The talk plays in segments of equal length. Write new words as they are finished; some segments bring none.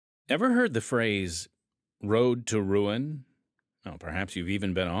Ever heard the phrase, road to ruin? Oh, perhaps you've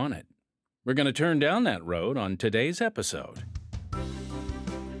even been on it. We're going to turn down that road on today's episode.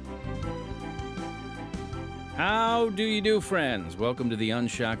 How do you do, friends? Welcome to the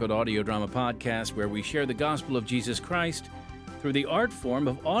Unshackled Audio Drama Podcast, where we share the gospel of Jesus Christ through the art form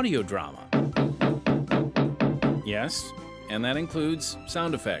of audio drama. Yes, and that includes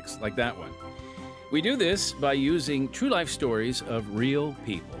sound effects like that one. We do this by using true life stories of real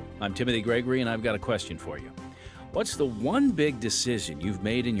people. I'm Timothy Gregory, and I've got a question for you. What's the one big decision you've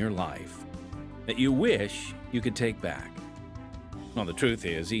made in your life that you wish you could take back? Well, the truth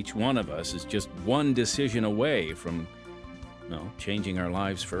is, each one of us is just one decision away from, changing our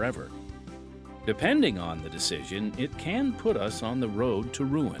lives forever. Depending on the decision, it can put us on the road to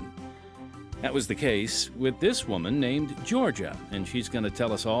ruin. That was the case with this woman named Georgia, and she's going to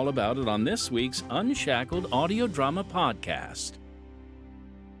tell us all about it on this week's Unshackled Audio Drama Podcast.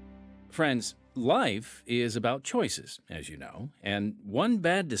 Friends, life is about choices, as you know, and one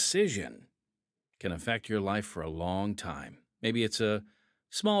bad decision can affect your life for a long time. Maybe it's a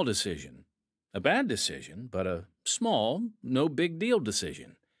small decision, a bad decision, but a small, no big deal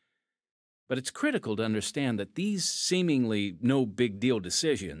decision. But it's critical to understand that these seemingly no big deal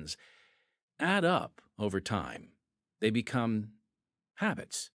decisions add up over time. They become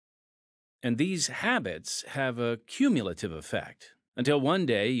habits. And these habits have a cumulative effect, until one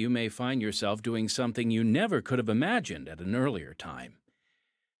day you may find yourself doing something you never could have imagined at an earlier time.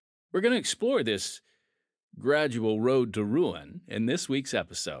 We're going to explore this gradual road to ruin in this week's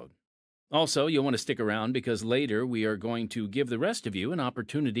episode. Also, you'll want to stick around because later we are going to give the rest of you an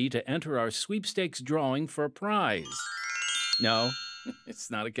opportunity to enter our sweepstakes drawing for a prize. No, it's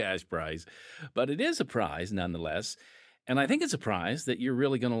not a cash prize, but it is a prize nonetheless, and I think it's a prize that you're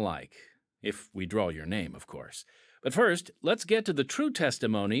really going to like, if we draw your name, of course. But first, let's get to the true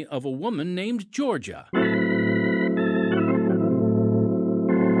testimony of a woman named Georgia.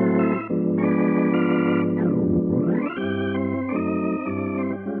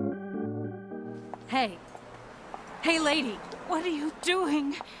 Hey, lady. What are you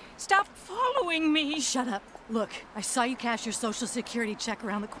doing? Stop following me. Shut up. Look, I saw you cash your Social Security check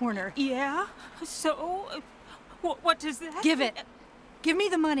around the corner. Yeah? So, what does that... Give it. Give me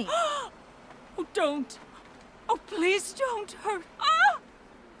the money. Oh, don't. Oh, please don't hurt. Ah!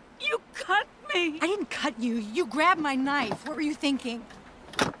 You cut me. I didn't cut you. You grabbed my knife. What were you thinking?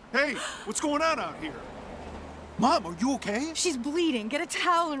 Hey, what's going on out here? Mom, are you okay? She's bleeding. Get a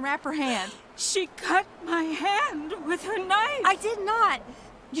towel and wrap her hand. She cut my hand with her knife. I did not.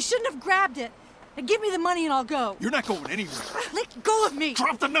 You shouldn't have grabbed it. Now give me the money and I'll go. You're not going anywhere. Let go of me.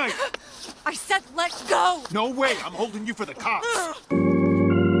 Drop the knife. I said let go. No way. I'm holding you for the cops.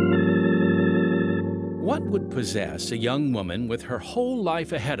 What would possess a young woman with her whole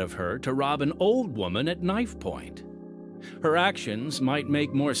life ahead of her to rob an old woman at knife point? Her actions might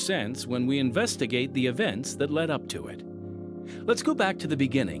make more sense when we investigate the events that led up to it. Let's go back to the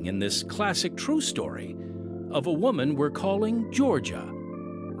beginning in this classic true story of a woman we're calling Georgia,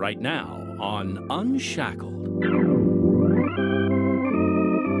 right now on Unshackled.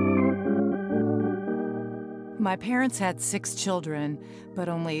 My parents had 6 children, but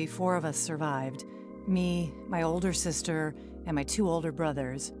only 4 of us survived. Me, my older sister, and my 2 older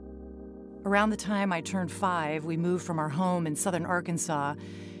brothers. Around the time I turned 5, we moved from our home in southern Arkansas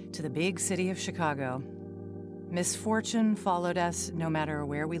to the big city of Chicago. Misfortune followed us no matter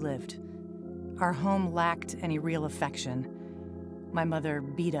where we lived. Our home lacked any real affection. My mother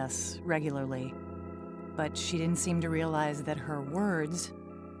beat us regularly, but she didn't seem to realize that her words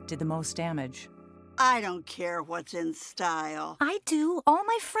did the most damage. I don't care what's in style. I do. All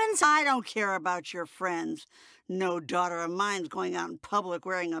my friends... I don't care about your friends. No daughter of mine's going out in public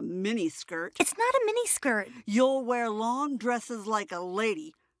wearing a miniskirt. It's not a miniskirt. You'll wear long dresses like a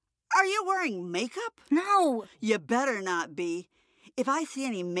lady. Are you wearing makeup? No. You better not be. If I see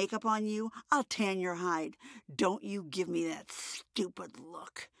any makeup on you, I'll tan your hide. Don't you give me that stupid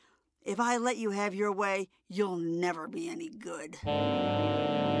look. If I let you have your way, you'll never be any good.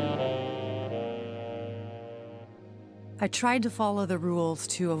 I tried to follow the rules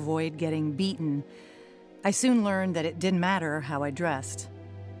to avoid getting beaten. I soon learned that it didn't matter how I dressed.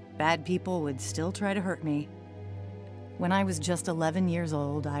 Bad people would still try to hurt me. When I was just 11 years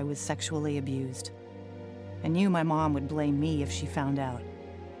old, I was sexually abused. I knew my mom would blame me if she found out.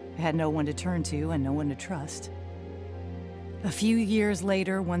 I had no one to turn to and no one to trust. A few years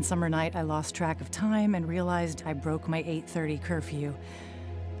later, one summer night, I lost track of time and realized I broke my 8:30 curfew.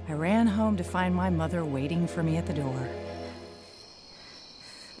 I ran home to find my mother waiting for me at the door.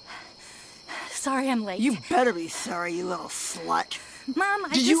 Sorry I'm late. You better be sorry, you little slut. Mom,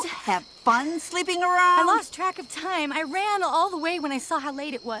 Did you have fun sleeping around? I lost track of time. I ran all the way when I saw how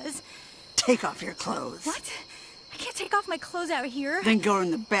late it was. Take off your clothes. What? I can't take off my clothes out here. Then go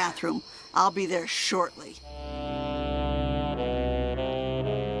in the bathroom. I'll be there shortly.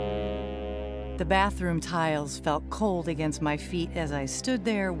 The bathroom tiles felt cold against my feet as I stood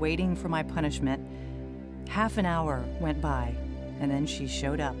there waiting for my punishment. Half an hour went by, and then she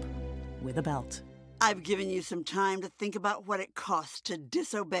showed up with a belt. I've given you some time to think about what it costs to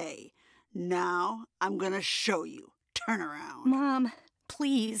disobey. Now I'm gonna show you. Turn around. Mom,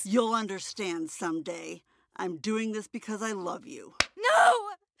 please. You'll understand someday. I'm doing this because I love you. No!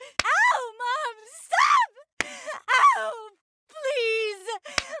 Ow, Mom! Stop! Ow! Please!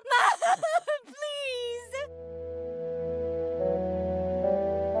 Mom, please!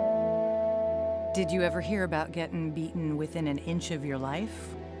 Did you ever hear about getting beaten within an inch of your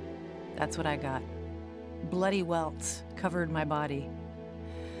life? That's what I got. Bloody welts covered my body.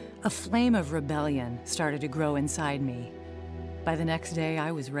 A flame of rebellion started to grow inside me. By the next day,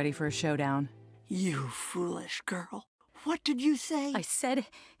 I was ready for a showdown. You foolish girl. What did you say? I said,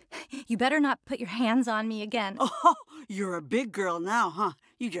 you better not put your hands on me again. Oh, you're a big girl now, huh?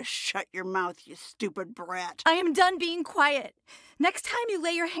 You just shut your mouth, you stupid brat. I am done being quiet. Next time you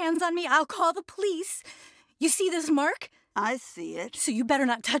lay your hands on me, I'll call the police. You see this mark? I see it. So you better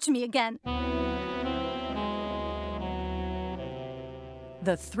not touch me again.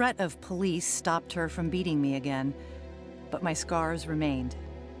 The threat of police stopped her from beating me again, but my scars remained,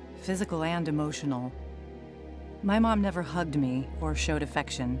 physical and emotional. My mom never hugged me or showed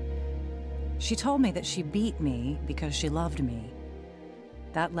affection. She told me that she beat me because she loved me.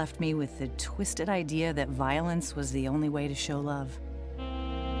 That left me with the twisted idea that violence was the only way to show love.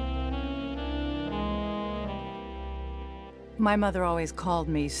 My mother always called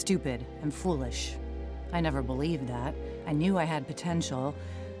me stupid and foolish. I never believed that. I knew I had potential,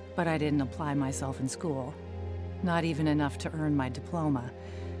 but I didn't apply myself in school. Not even enough to earn my diploma.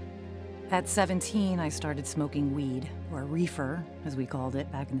 At 17, I started smoking weed, or reefer, as we called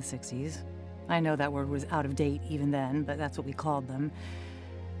it back in the 60s. I know that word was out of date even then, but that's what we called them.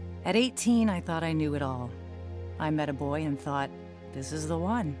 At 18, I thought I knew it all. I met a boy and thought, this is the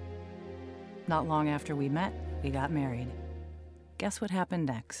one. Not long after we met, we got married. Guess what happened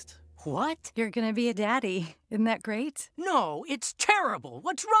next? What? You're gonna be a daddy. Isn't that great? No, it's terrible.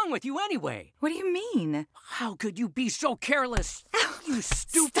 What's wrong with you anyway? What do you mean? How could you be so careless? You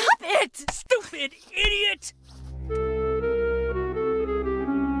stupid... Stop it! Stupid idiot!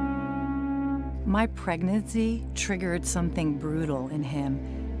 My pregnancy triggered something brutal in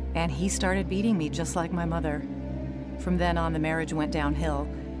him, and he started beating me just like my mother. From then on, the marriage went downhill.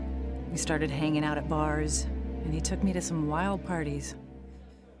 We started hanging out at bars, and he took me to some wild parties.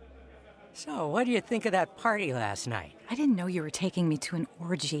 So, what do you think of that party last night? I didn't know you were taking me to an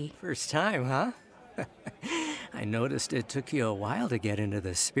orgy. First time, huh? I noticed it took you a while to get into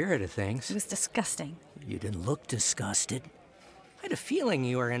the spirit of things. It was disgusting. You didn't look disgusted. I had a feeling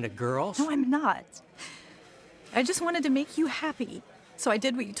you were into girls. No, I'm not. I just wanted to make you happy, so I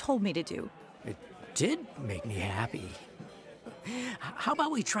did what you told me to do. It did make me happy. How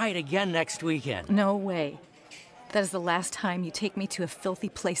about we try it again next weekend? No way. That is the last time you take me to a filthy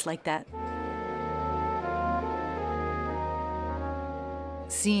place like that.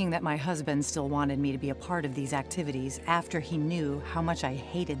 Seeing that my husband still wanted me to be a part of these activities after he knew how much I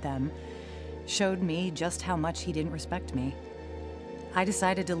hated them showed me just how much he didn't respect me. I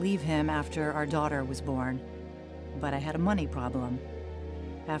decided to leave him after our daughter was born, but I had a money problem.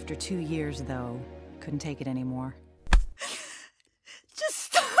 After 2 years, though, I couldn't take it anymore. Just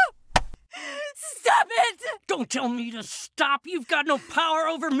stop! Stop it! Don't tell me to stop! You've got no power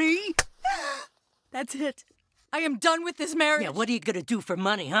over me! That's it. I am done with this marriage. Yeah, what are you gonna do for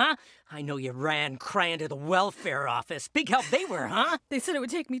money, huh? I know you ran crying to the welfare office. Big help they were, huh? They said it would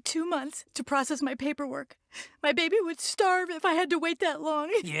take me 2 months to process my paperwork. My baby would starve if I had to wait that long.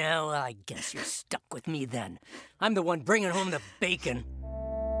 Yeah, well, I guess you're stuck with me then. I'm the one bringing home the bacon.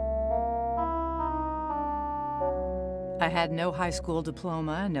 I had no high school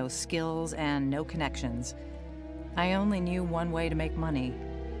diploma, no skills, and no connections. I only knew one way to make money: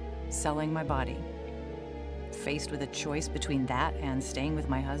 selling my body. Faced with a choice between that and staying with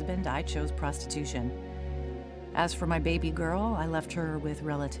my husband, I chose prostitution. As for my baby girl, I left her with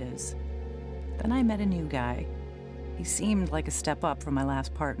relatives. Then I met a new guy. He seemed like a step up from my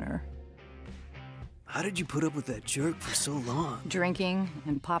last partner. How did you put up with that jerk for so long? Drinking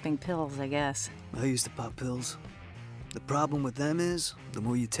and popping pills, I guess. I used to pop pills. The problem with them is, the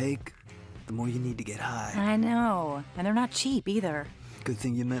more you take, the more you need to get high. I know, and they're not cheap either. Good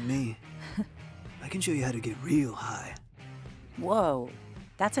thing you met me. I can show you how to get real high. Whoa,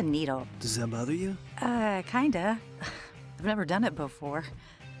 that's a needle. Does that bother you? Kinda. I've never done it before.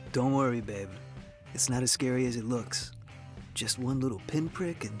 Don't worry, babe. It's not as scary as it looks. Just one little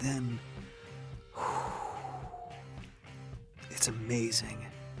pinprick and then... It's amazing.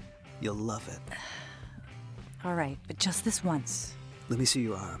 You'll love it. All right, but just this once. Let me see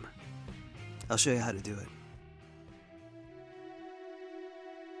your arm. I'll show you how to do it.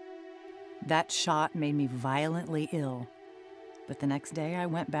 That shot made me violently ill. But the next day, I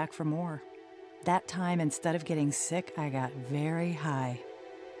went back for more. That time, instead of getting sick, I got very high.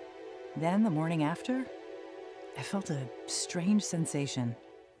 Then, the morning after, I felt a strange sensation.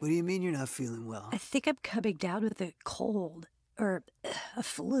 What do you mean you're not feeling well? I think I'm coming down with a cold, or a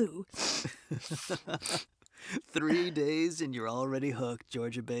flu. 3 days and you're already hooked,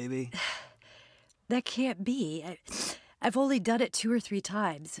 Georgia baby. That can't be. I've only done it 2 or 3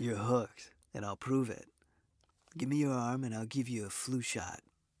 times. You're hooked, and I'll prove it. Give me your arm and I'll give you a flu shot.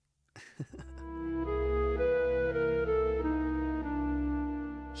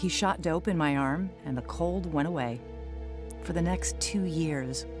 He shot dope in my arm, and the cold went away. For the next 2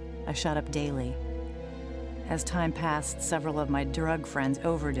 years, I shot up daily. As time passed, several of my drug friends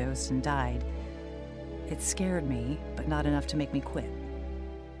overdosed and died. It scared me, but not enough to make me quit.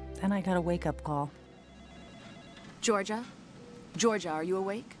 Then I got a wake-up call. Georgia? Georgia, are you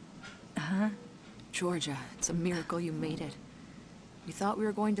awake? Huh? Georgia, it's a miracle you made it. We thought we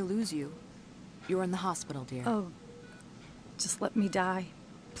were going to lose you. You're in the hospital, dear. Oh, just let me die,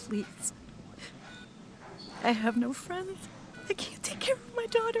 please. I have no friends. I can't take care of my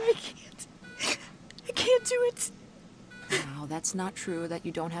daughter. I can't do it. No, that's not true that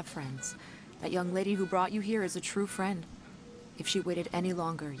you don't have friends. That young lady who brought you here is a true friend. If she waited any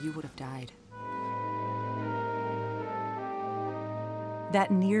longer, you would have died.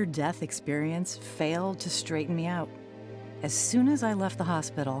 That near-death experience failed to straighten me out. As soon as I left the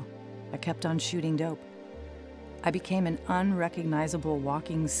hospital, I kept on shooting dope. I became an unrecognizable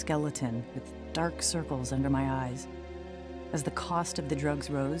walking skeleton with dark circles under my eyes. As the cost of the drugs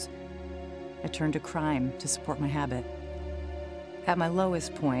rose, I turned to crime to support my habit. At my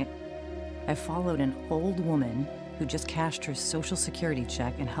lowest point, I followed an old woman who just cashed her Social Security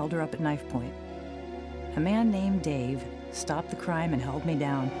check and held her up at knife point. A man named Dave stopped the crime and held me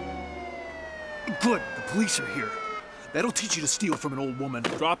down. Good, the police are here. That'll teach you to steal from an old woman.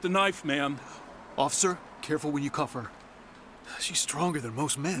 Drop the knife, ma'am. Officer, careful when you cuff her. She's stronger than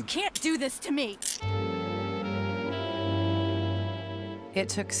most men. Can't do this to me. It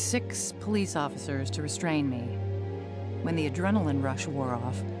took 6 police officers to restrain me. When the adrenaline rush wore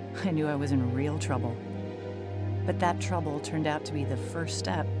off, I knew I was in real trouble. But that trouble turned out to be the first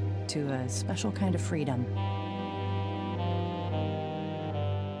step to a special kind of freedom.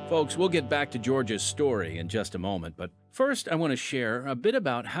 Folks, we'll get back to Georgia's story in just a moment, but first I want to share a bit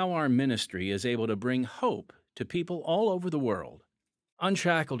about how our ministry is able to bring hope to people all over the world.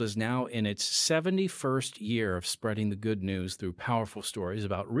 Unshackled is now in its 71st year of spreading the good news through powerful stories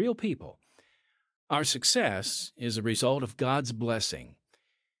about real people. Our success is a result of God's blessing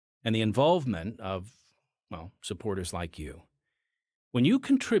and the involvement of, supporters like you. When you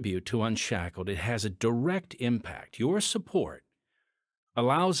contribute to Unshackled, it has a direct impact. Your support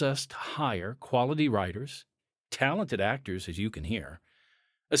allows us to hire quality writers, talented actors, as you can hear,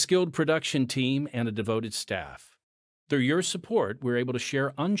 a skilled production team, and a devoted staff. Through your support, we're able to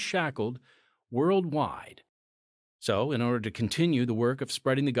share Unshackled worldwide. So, in order to continue the work of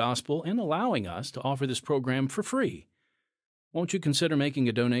spreading the gospel and allowing us to offer this program for free, won't you consider making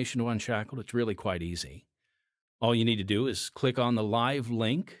a donation to Unshackled? It's really quite easy. All you need to do is click on the live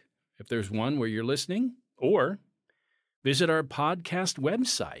link, if there's one where you're listening, or visit our podcast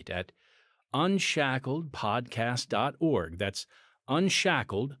website at unshackledpodcast.org. That's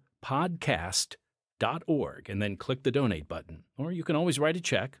unshackledpodcast.org, and then click the donate button. Or you can always write a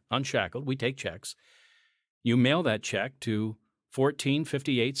check, Unshackled. We take checks. You mail that check to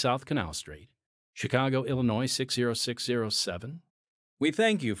 1458 South Canal Street, Chicago, Illinois 60607. We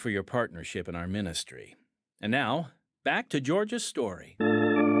thank you for your partnership in our ministry. And now, back to Georgia's story.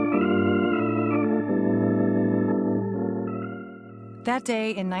 That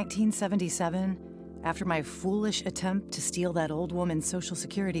day in 1977, after my foolish attempt to steal that old woman's Social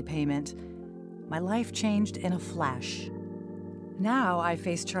Security payment, my life changed in a flash. Now I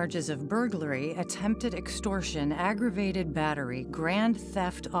face charges of burglary, attempted extortion, aggravated battery, grand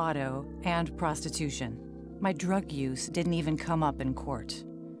theft auto, and prostitution. My drug use didn't even come up in court.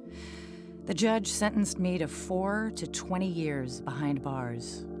 The judge sentenced me to 4 to 20 years behind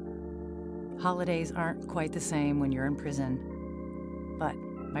bars. Holidays aren't quite the same when you're in prison. But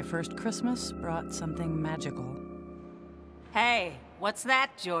my first Christmas brought something magical. Hey, what's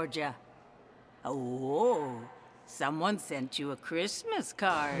that, Georgia? Oh, someone sent you a Christmas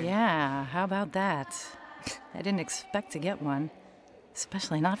card. Yeah, how about that? I didn't expect to get one.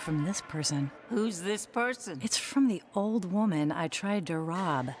 Especially not from this person. Who's this person? It's from the old woman I tried to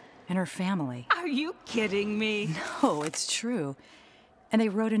rob and her family. Are you kidding me? No, it's true. And they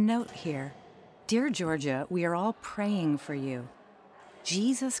wrote a note here. Dear Georgia, we are all praying for you.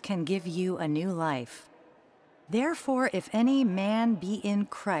 Jesus can give you a new life. Therefore, if any man be in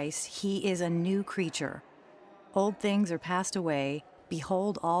Christ, he is a new creature. Old things are passed away.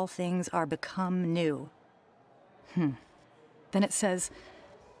 Behold, all things are become new. Then it says,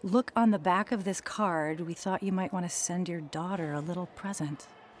 look on the back of this card. We thought you might want to send your daughter a little present.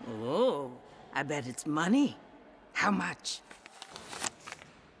 Oh, I bet it's money. How much?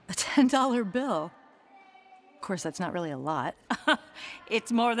 A $10 bill. Of course, that's not really a lot.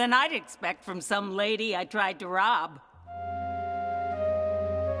 It's more than I'd expect from some lady I tried to rob.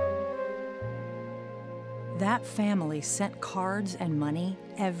 That family sent cards and money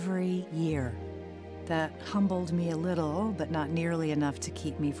every year. That humbled me a little, but not nearly enough to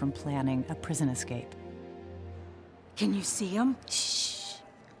keep me from planning a prison escape. Can you see him? Shh.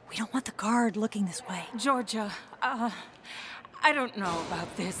 We don't want the guard looking this way. Georgia, I don't know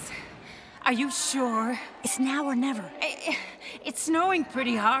about this. Are you sure? It's now or never. It's snowing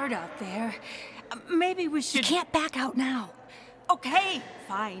pretty hard out there. Maybe we should... You can't back out now. Okay,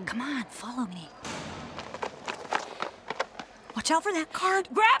 fine. Come on, follow me. Watch out for that card.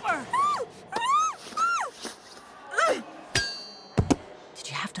 Grab her! Did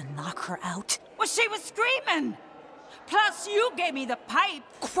you have to knock her out? Well, she was screaming. Plus, you gave me the pipe.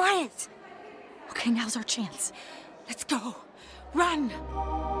 Quiet! Okay, now's our chance. Let's go. Run.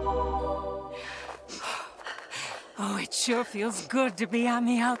 Oh, it sure feels good to be on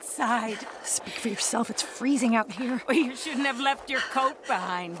the outside. Speak for yourself, it's freezing out here. Well, you shouldn't have left your coat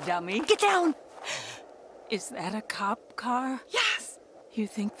behind, dummy. Get down! Is that a cop car? Yes! You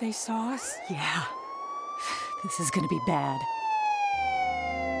think they saw us? Yeah. This is gonna be bad.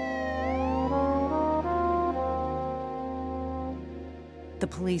 The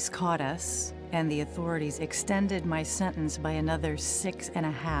police caught us, and the authorities extended my sentence by another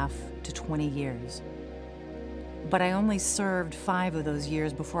 6.5 to 20 years. But I only served 5 of those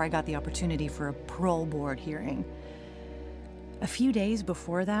years before I got the opportunity for a parole board hearing. A few days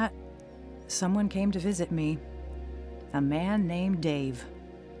before that, someone came to visit me. A man named Dave.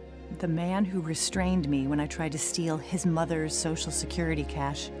 The man who restrained me when I tried to steal his mother's Social Security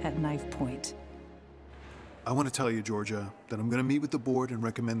cash at knife point. I want to tell you, Georgia, that I'm going to meet with the board and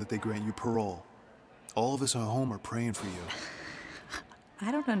recommend that they grant you parole. All of us at home are praying for you.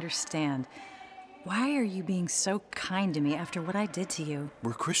 I don't understand. Why are you being so kind to me after what I did to you?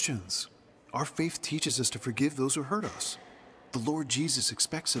 We're Christians. Our faith teaches us to forgive those who hurt us. The Lord Jesus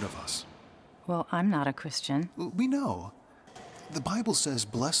expects it of us. Well, I'm not a Christian. We know. The Bible says,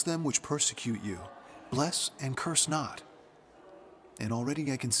 bless them which persecute you. Bless and curse not. And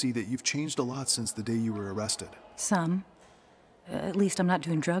already I can see that you've changed a lot since the day you were arrested. Some. At least I'm not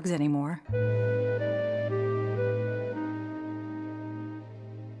doing drugs anymore.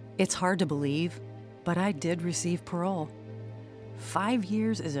 It's hard to believe, but I did receive parole. 5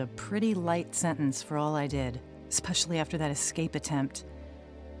 years is a pretty light sentence for all I did, especially after that escape attempt.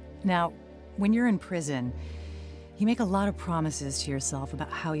 Now, when you're in prison, you make a lot of promises to yourself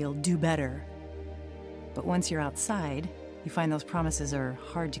about how you'll do better. But once you're outside, you find those promises are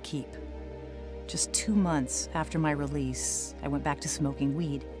hard to keep. Just 2 months after my release, I went back to smoking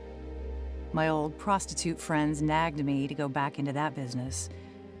weed. My old prostitute friends nagged me to go back into that business.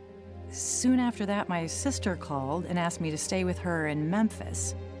 Soon after that, my sister called and asked me to stay with her in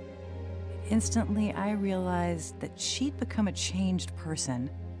Memphis. Instantly, I realized that she'd become a changed person.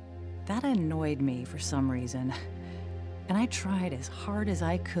 That annoyed me for some reason, and I tried as hard as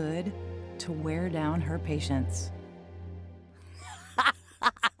I could to wear down her patience.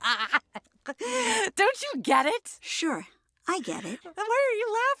 Don't you get it? Sure, I get it. Why are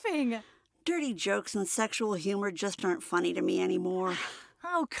you laughing? Dirty jokes and sexual humor just aren't funny to me anymore.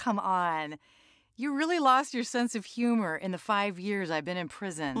 Oh, come on. You really lost your sense of humor in the 5 years I've been in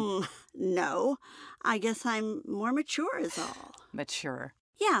prison. No, I guess I'm more mature is all. Mature.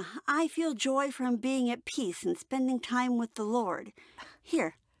 Yeah, I feel joy from being at peace and spending time with the Lord.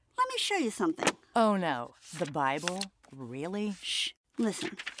 Here, let me show you something. Oh, no. The Bible? Really? Shh,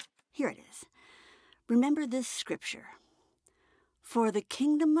 listen. Here it is. Remember this scripture. For the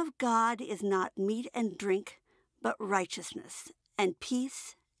kingdom of God is not meat and drink, but righteousness and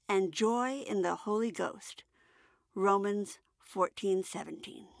peace and joy in the Holy Ghost. Romans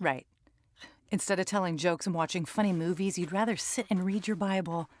 14:17. Right. Instead of telling jokes and watching funny movies, you'd rather sit and read your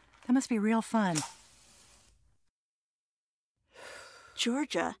Bible. That must be real fun.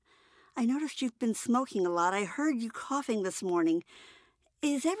 Georgia, I noticed you've been smoking a lot. I heard you coughing this morning.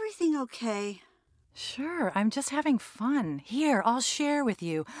 Is everything okay? Sure, I'm just having fun. Here, I'll share with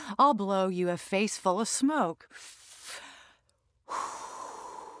you. I'll blow you a face full of smoke.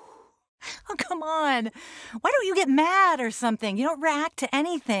 Oh, come on. Why don't you get mad or something? You don't react to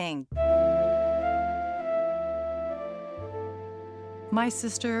anything. My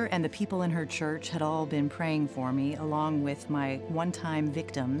sister and the people in her church had all been praying for me, along with my one-time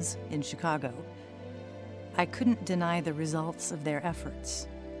victims in Chicago. I couldn't deny the results of their efforts.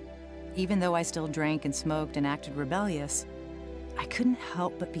 Even though I still drank and smoked and acted rebellious, I couldn't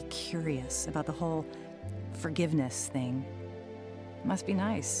help but be curious about the whole forgiveness thing. It must be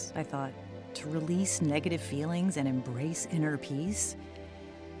nice, I thought, to release negative feelings and embrace inner peace.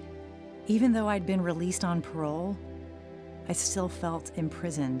 Even though I'd been released on parole, I still felt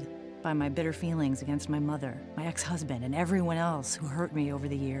imprisoned by my bitter feelings against my mother, my ex-husband, and everyone else who hurt me over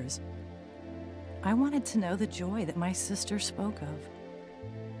the years. I wanted to know the joy that my sister spoke of.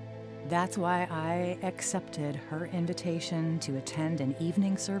 That's why I accepted her invitation to attend an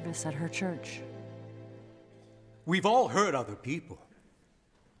evening service at her church. We've all hurt other people.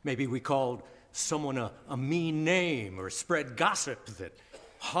 Maybe we called someone a mean name or spread gossip that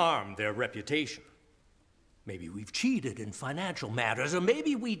harmed their reputation. Maybe we've cheated in financial matters, or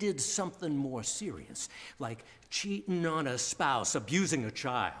maybe we did something more serious, like cheating on a spouse, abusing a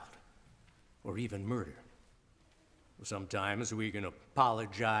child, or even murder. Sometimes we can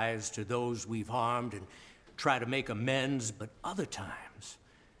apologize to those we've harmed and try to make amends, but other times,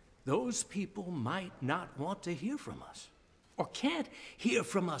 those people might not want to hear from us, or can't hear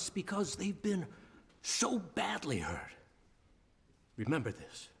from us because they've been so badly hurt. Remember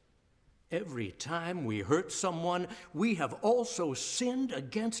this. Every time we hurt someone, we have also sinned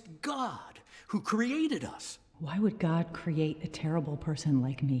against God, who created us. Why would God create a terrible person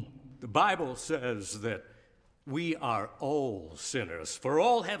like me? The Bible says that we are all sinners, for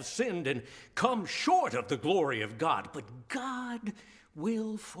all have sinned and come short of the glory of God. But God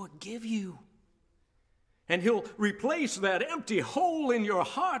will forgive you. And He'll replace that empty hole in your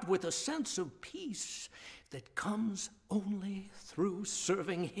heart with a sense of peace that comes only through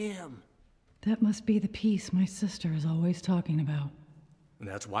serving Him. That must be the peace my sister is always talking about. And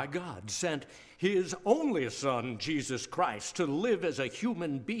that's why God sent His only Son, Jesus Christ, to live as a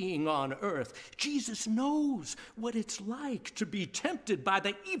human being on earth. Jesus knows what it's like to be tempted by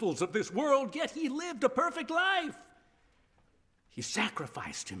the evils of this world, yet He lived a perfect life. He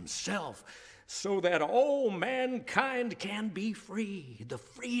sacrificed Himself so that all mankind can be free, the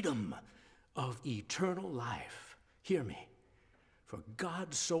freedom of eternal life. Hear me. For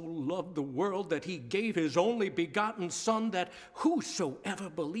God so loved the world that He gave His only begotten Son, that whosoever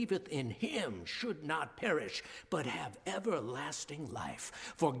believeth in Him should not perish, but have everlasting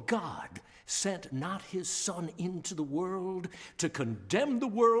life. For God sent not His Son into the world to condemn the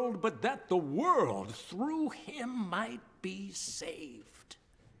world, but that the world through Him might be saved.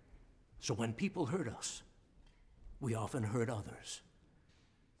 So when people hurt us, we often hurt others.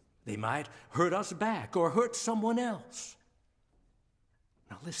 They might hurt us back or hurt someone else.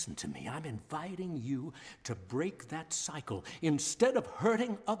 Now listen to me, I'm inviting you to break that cycle. Instead of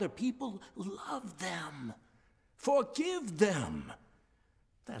hurting other people, love them. Forgive them.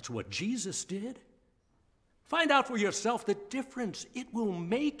 That's what Jesus did. Find out for yourself the difference it will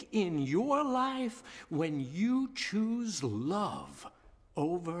make in your life when you choose love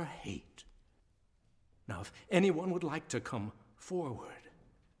over hate. Now, if anyone would like to come forward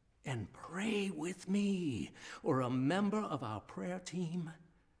and pray with me, or a member of our prayer team,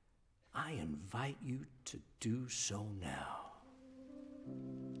 I invite you to do so now.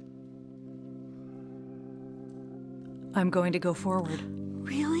 I'm going to go forward.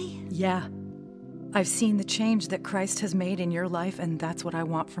 Really? Yeah. I've seen the change that Christ has made in your life, and that's what I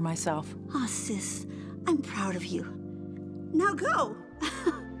want for myself. Aw, sis, I'm proud of you. Now go!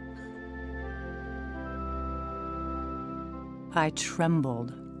 I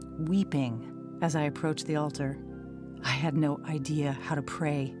trembled, weeping, as I approached the altar. I had no idea how to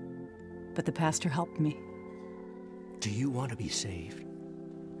pray, but the pastor helped me. Do you want to be saved?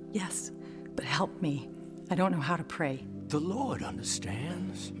 Yes, but help me. I don't know how to pray. The Lord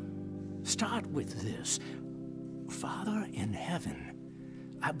understands. Start with this. Father in heaven,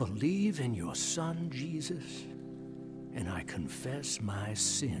 I believe in your Son, Jesus, and I confess my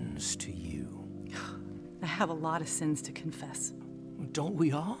sins to you. I have a lot of sins to confess. Don't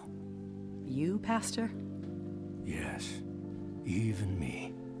we all? You, Pastor? Yes, even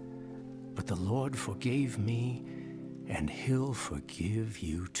me. But the Lord forgave me, and He'll forgive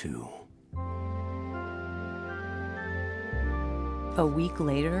you too. A week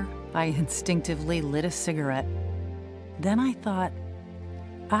later, I instinctively lit a cigarette. Then I thought,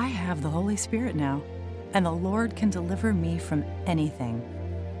 I have the Holy Spirit now, and the Lord can deliver me from anything.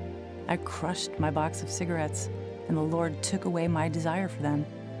 I crushed my box of cigarettes, and the Lord took away my desire for them.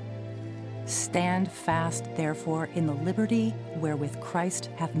 Stand fast, therefore, in the liberty wherewith Christ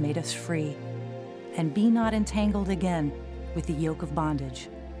hath made us free, and be not entangled again with the yoke of bondage.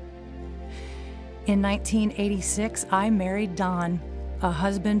 In 1986, I married Don, a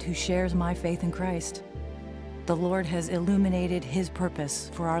husband who shares my faith in Christ. The Lord has illuminated His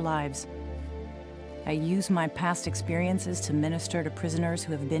purpose for our lives. I use my past experiences to minister to prisoners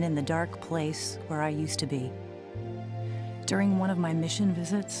who have been in the dark place where I used to be. During one of my mission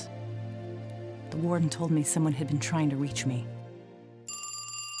visits, the warden told me someone had been trying to reach me.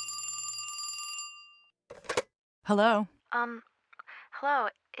 Hello? Hello,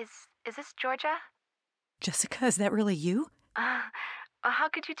 is this Georgia? Jessica, is that really you? How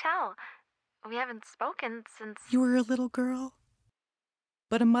could you tell? We haven't spoken since... You were a little girl.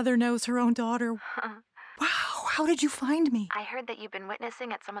 But a mother knows her own daughter. Wow, how did you find me? I heard that you've been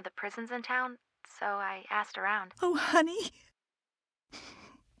witnessing at some of the prisons in town, so I asked around. Oh, honey.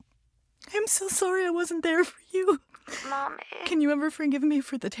 I'm so sorry I wasn't there for you. Mom, Can you ever forgive me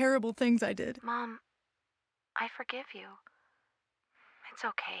for the terrible things I did? Mom, I forgive you. It's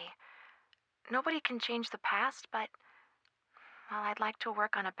okay. Nobody can change the past, but, well, I'd like to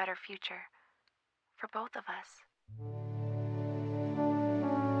work on a better future. For both of us.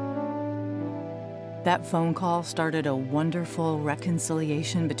 That phone call started a wonderful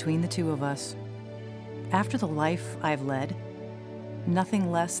reconciliation between the two of us. After the life I've led,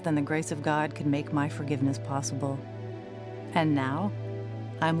 nothing less than the grace of God could make my forgiveness possible. And now,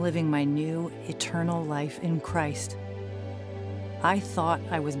 I'm living my new, eternal life in Christ. I thought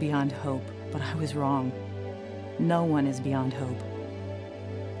I was beyond hope, but I was wrong. No one is beyond hope.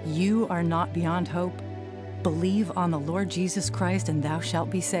 You are not beyond hope. Believe on the Lord Jesus Christ, and thou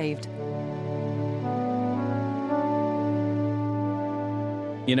shalt be saved.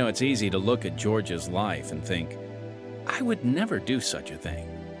 You know, it's easy to look at Georgia's life and think, I would never do such a thing.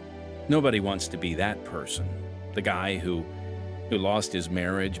 Nobody wants to be that person. The guy who lost his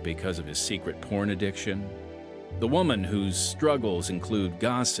marriage because of his secret porn addiction. The woman whose struggles include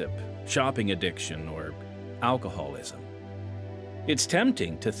gossip, shopping addiction, or alcoholism. It's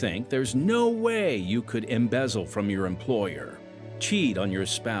tempting to think there's no way you could embezzle from your employer, cheat on your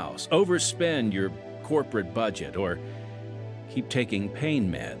spouse, overspend your corporate budget, or keep taking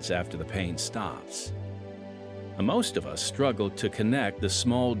pain meds after the pain stops. Most of us struggle to connect the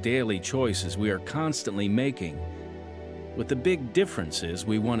small daily choices we are constantly making with the big differences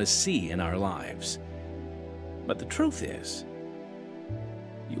we want to see in our lives. But the truth is,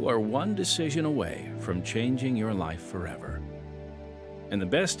 you are one decision away from changing your life forever. And the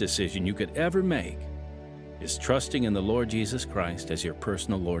best decision you could ever make is trusting in the Lord Jesus Christ as your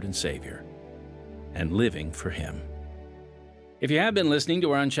personal Lord and Savior and living for Him. If you have been listening to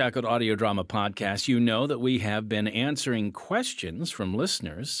our Unshackled Audio Drama podcast, you know that we have been answering questions from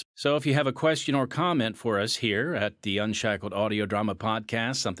listeners. So if you have a question or comment for us here at the Unshackled Audio Drama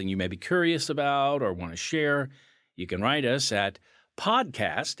podcast, something you may be curious about or want to share, you can write us at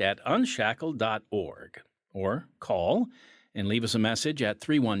podcast@unshackled.org or call and leave us a message at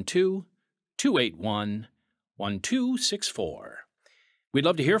 312-281-1264. We'd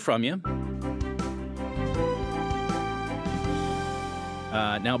love to hear from you.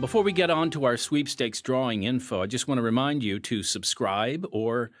 Now, before we get on to our sweepstakes drawing info, I just want to remind you to subscribe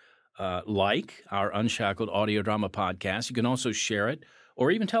or like our Unshackled Audio Drama podcast. You can also share it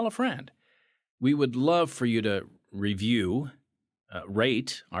or even tell a friend. We would love for you to review,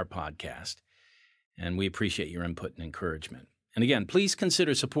 rate our podcast, and we appreciate your input and encouragement. And again, please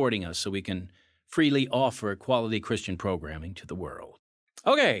consider supporting us so we can freely offer quality Christian programming to the world.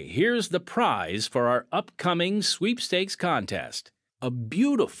 Okay, here's the prize for our upcoming sweepstakes contest. A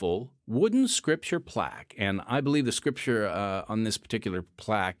beautiful wooden scripture plaque, and I believe the scripture on this particular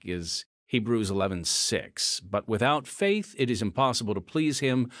plaque is Hebrews 11:6. But without faith it is impossible to please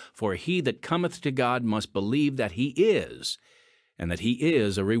Him, for he that cometh to God must believe that He is, and that He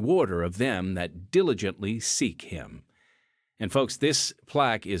is a rewarder of them that diligently seek Him. And folks, this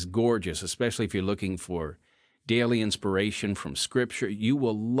plaque is gorgeous, especially if you're looking for daily inspiration from Scripture. You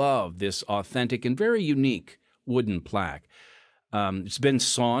will love this authentic and very unique wooden plaque. It's been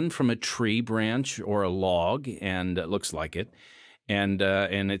sawn from a tree branch or a log, and it looks like it. And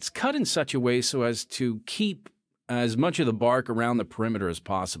it's cut in such a way so as to keep as much of the bark around the perimeter as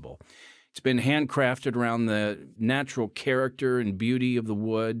possible. It's been handcrafted around the natural character and beauty of the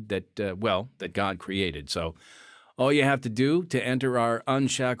wood that God created. So all you have to do to enter our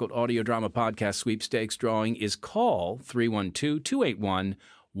Unshackled Audio Drama Podcast Sweepstakes drawing is call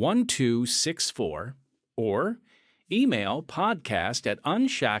 312-281-1264 or email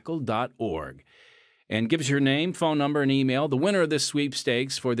podcast@unshackled.org. And give us your name, phone number, and email. The winner of this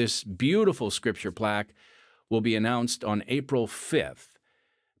sweepstakes for this beautiful scripture plaque will be announced on April 5th.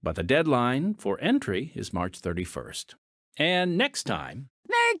 But the deadline for entry is March 31st. And next time...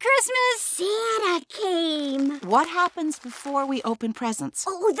 Merry Christmas! Santa came! What happens before we open presents?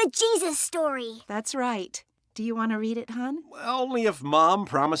 Oh, the Jesus story. That's right. Do you want to read it, hon? Only if Mom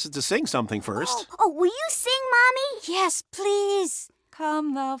promises to sing something first. Oh, will you sing, Mommy? Yes, please.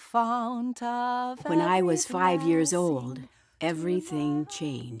 Come the fount of When I was 5 years blessing. old, everything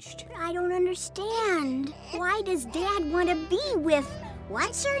changed. I don't understand. Why does Dad want to be with...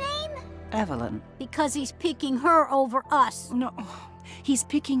 What's her name? Evelyn. Because he's picking her over us. No, he's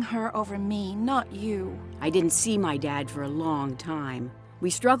picking her over me, not you. I didn't see my dad for a long time. We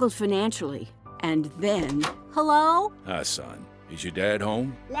struggled financially. And then... Hello? Hi, son. Is your dad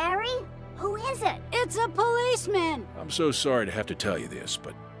home? Larry? Who is it? It's a policeman. I'm so sorry to have to tell you this,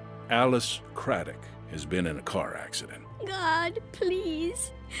 but Alice Craddock has been in a car accident. God,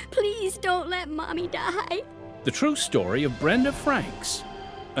 please. Please don't let Mommy die. The true story of Brenda Franks.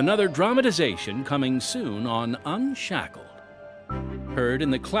 Another dramatization coming soon on Unshackled. Heard in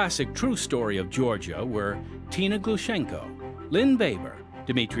the classic true story of Georgia were Tina Glushenko, Lynn Baber,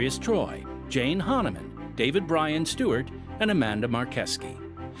 Demetrius Troy, Jane Hahnemann, David Bryan Stewart, and Amanda Markeski.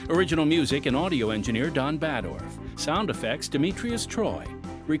 Original music and audio engineer Don Badorf. Sound effects Demetrius Troy.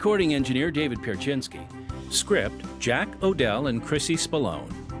 Recording engineer David Pierczynski. Script Jack Odell and Chrissy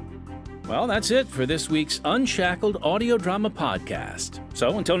Spallone. Well, that's it for this week's Unshackled Audio Drama Podcast.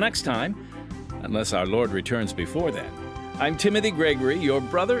 So until next time, unless our Lord returns before then, I'm Timothy Gregory, your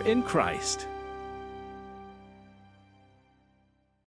brother in Christ.